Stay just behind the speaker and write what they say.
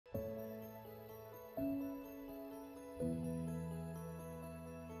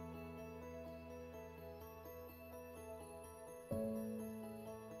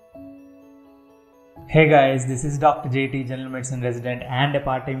Hey guys, this is Dr. JT, General Medicine Resident and a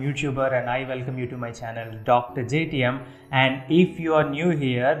part-time YouTuber, and I welcome you to my channel Dr. JTM. And if you are new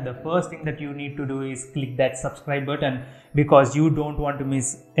here, the first thing that you need to do is click that subscribe button because you don't want to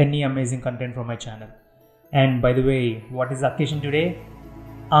miss any amazing content from my channel. And by the way, what is the occasion today?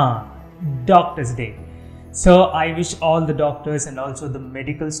 Doctor's Day. So I wish all the doctors and also the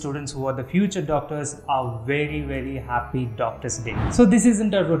medical students who are the future doctors a very happy Doctor's Day. So this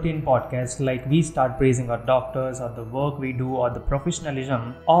isn't a routine podcast like we start praising our doctors or the work we do or the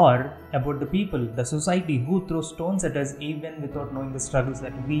professionalism or about the people, the society who throw stones at us even without knowing the struggles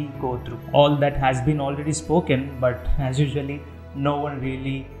that we go through. All that has been already spoken, but as usually no one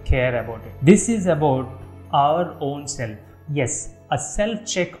really care about it. This is about our own self. Yes, a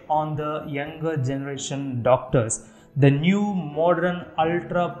self-check on the younger generation doctors, the new modern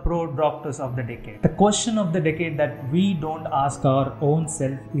ultra pro doctors of the decade. The question of the decade that we don't ask our own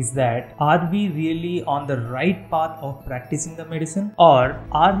self is that, are we really on the right path of practicing the medicine, or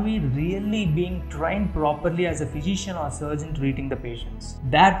are we really being trained properly as a physician or surgeon treating the patients?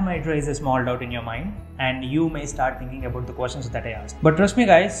 That might raise a small doubt in your mind, and you may start thinking about the questions that I asked. But trust me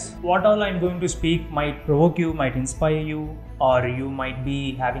guys, what all I'm going to speak might provoke you, might inspire you, or you might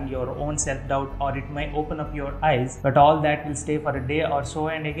be having your own self-doubt, or it might open up your eyes, but all that will stay for a day or so,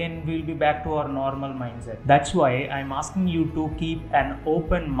 and again we'll be back to our normal mindset. That's why I'm asking you to keep an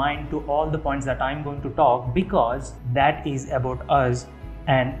open mind to all the points that I'm going to talk, because that is about us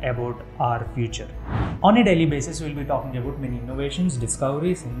and about our future. On a daily basis, we'll be talking about many innovations,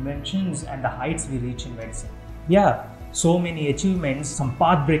 discoveries, inventions, and the heights we reach in medicine. Yeah, so many achievements, some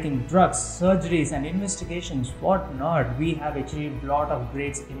path-breaking drugs, surgeries, and investigations, whatnot. We have achieved a lot of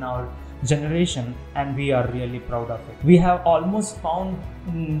grades in our generation, and we are really proud of it. We have almost found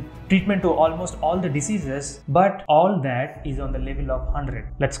treatment to almost all the diseases, but all that is on the level of 100.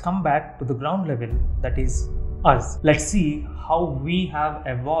 Let's come back to the ground level, that is us. Let's see how we have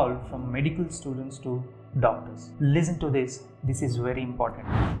evolved from medical students to doctors. Listen to this. This is very important.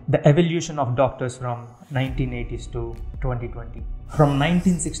 The evolution of doctors from 1980s to 2020. From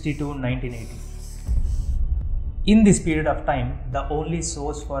 1960 to 1980. In this period of time, the only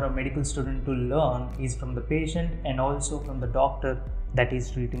source for a medical student to learn is from the patient and also from the doctor that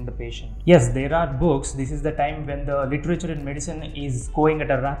is treating the patient. Yes, there are books. This is the time when the literature in medicine is going at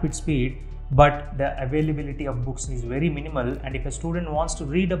a rapid speed, but the availability of books is very minimal, and if a student wants to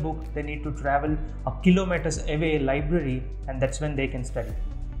read a book, they need to travel a kilometers away library, and that's when they can study.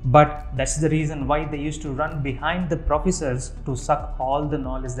 But that's the reason why they used to run behind the professors to suck all the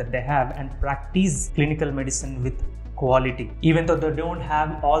knowledge that they have and practice clinical medicine with quality. Even though they don't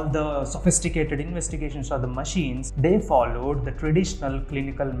have all the sophisticated investigations or the machines, they followed the traditional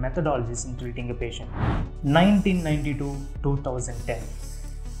clinical methodologies in treating a patient. 1992 2010.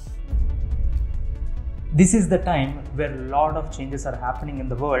 This is the time where a lot of changes are happening in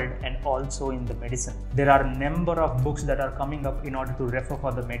the world and also in the medicine. There are a number of books that are coming up in order to refer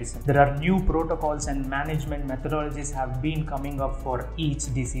for the medicine. There are new protocols and management methodologies have been coming up for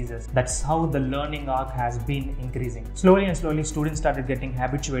each diseases. That's how the learning arc has been increasing. Slowly and slowly, students started getting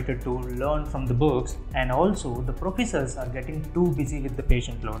habituated to learn from the books, and also the professors are getting too busy with the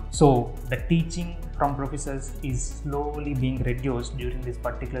patient load. So the teaching from professors is slowly being reduced during this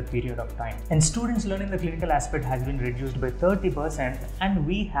particular period of time. And students learning the clinical aspect has been reduced by 30%, and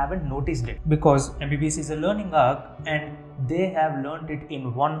we haven't noticed it because MBBS is a learning arc and they have learned it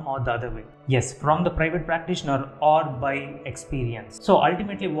in one or the other way. Yes, from the private practitioner or by experience. So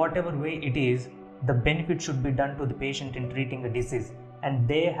ultimately, whatever way it is, the benefit should be done to the patient in treating a disease, and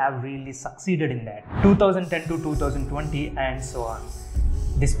they have really succeeded in that. 2010 to 2020 and so on.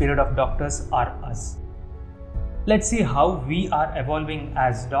 This period of doctors are us. Let's see how we are evolving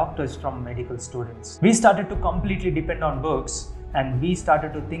as doctors from medical students. We started to completely depend on books, and we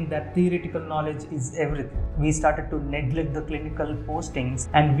started to think that theoretical knowledge is everything. We started to neglect the clinical postings,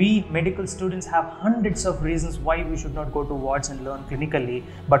 and we medical students have hundreds of reasons why we should not go to wards and learn clinically,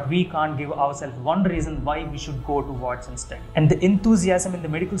 but we can't give ourselves one reason why we should go to wards and study. And the enthusiasm in the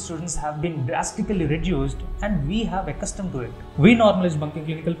medical students have been drastically reduced, and we have accustomed to it. We normalized bunking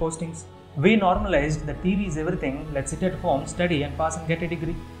clinical postings. We normalized that theory is everything, let's sit at home, study and pass and get a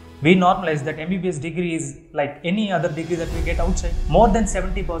degree. We normalized that MBBS degree is like any other degree that we get outside. More than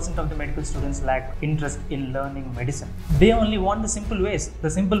 70% of the medical students lack interest in learning medicine. They only want the simple ways, the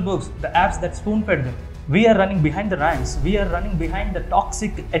simple books, the apps that spoon-fed them. We are running behind the ranks. We are running behind the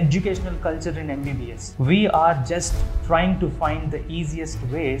toxic educational culture in MBBS. We are just trying to find the easiest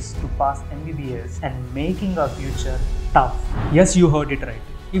ways to pass MBBS and making our future tough. Yes, you heard it right.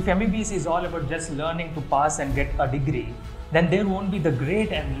 If MBBS is all about just learning to pass and get a degree, then there won't be the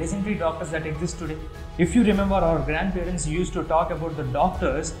great and legendary doctors that exist today. If you remember, our grandparents used to talk about the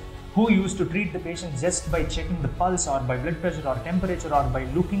doctors who used to treat the patient just by checking the pulse or by blood pressure or temperature or by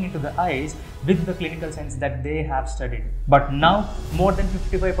looking into the eyes with the clinical sense that they have studied. But now more than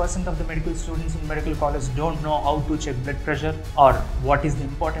 55% of the medical students in medical college don't know how to check blood pressure or what is the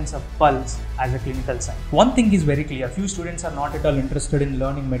importance of pulse as a clinical sign. One thing is very clear, few students are not at all interested in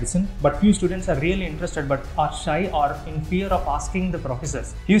learning medicine, but few students are really interested but are shy or in fear of asking the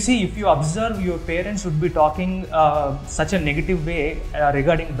professors. You see, if you observe, your parents would be talking such a negative way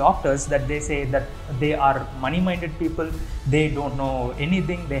regarding doctors, that they say that they are money-minded people, they don't know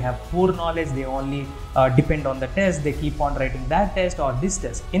anything, they have poor knowledge, they only depend on the test, they keep on writing that test or this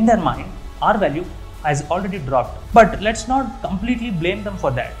test. In their mind, our value has already dropped. But let's not completely blame them for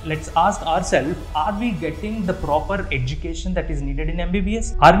that. Let's ask ourselves, are we getting the proper education that is needed in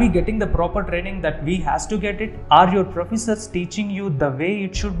MBBS? Are we getting the proper training that we has to get it? Are your professors teaching you the way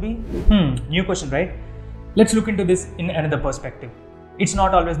it should be? New question, right? Let's look into this in another perspective. It's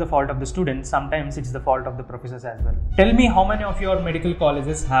not always the fault of the student, sometimes it's the fault of the professors as well. Tell me how many of your medical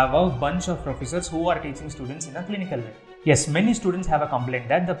colleges have a bunch of professors who are teaching students in a clinical way? Yes, many students have a complaint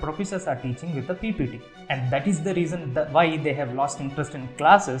that the professors are teaching with a PPT, and that is the reason why they have lost interest in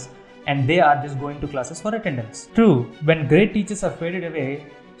classes and they are just going to classes for attendance. True, when great teachers are faded away,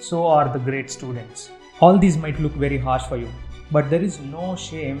 so are the great students. All these might look very harsh for you, but there is no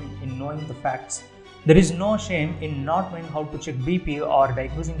shame in knowing the facts. There is no shame in not knowing how to check BP or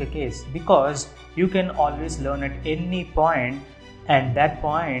diagnosing a case, because you can always learn at any point, and that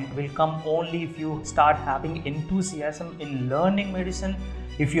point will come only if you start having enthusiasm in learning medicine.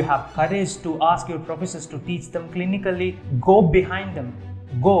 If you have courage to ask your professors to teach them clinically, go behind them,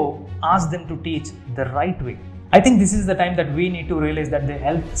 go ask them to teach the right way. I think this is the time that we need to realize that the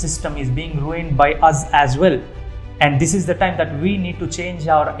health system is being ruined by us as well. And this is the time that we need to change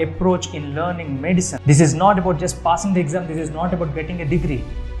our approach in learning medicine. This is not about just passing the exam. This is not about getting a degree.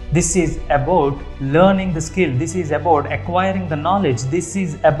 This is about learning the skill. This is about acquiring the knowledge. This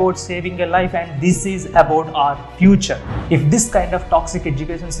is about saving a life, and this is about our future. If this kind of toxic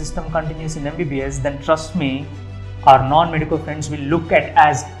education system continues in MBBS, then trust me, our non-medical friends will look at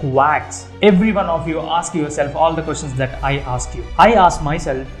as quacks. Every one of you ask yourself all the questions that I asked you. I asked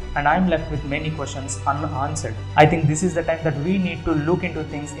myself, and I'm left with many questions unanswered. I think this is the time that we need to look into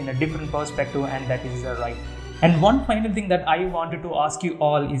things in a different perspective, and that is the right. And one final thing that I wanted to ask you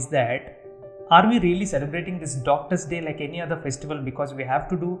all is that, are we really celebrating this Doctor's Day like any other festival because we have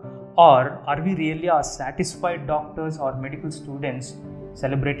to do, or are we really satisfied doctors or medical students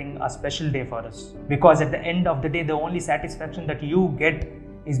celebrating a special day for us? Because at the end of the day, the only satisfaction that you get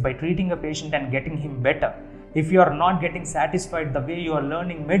is by treating a patient and getting him better. If you are not getting satisfied the way you are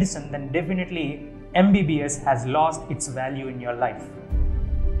learning medicine, then definitely MBBS has lost its value in your life.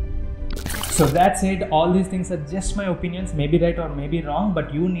 So that's it. All these things are just my opinions, maybe right or maybe wrong,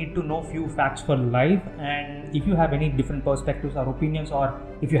 but you need to know few facts for life. And if you have any different perspectives or opinions, or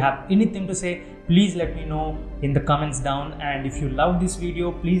if you have anything to say, please let me know in the comments down. And if you love this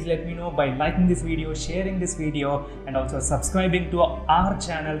video, please let me know by liking this video, sharing this video, and also subscribing to our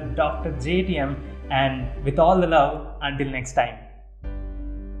channel, Dr. JTM. And with all the love, until next time.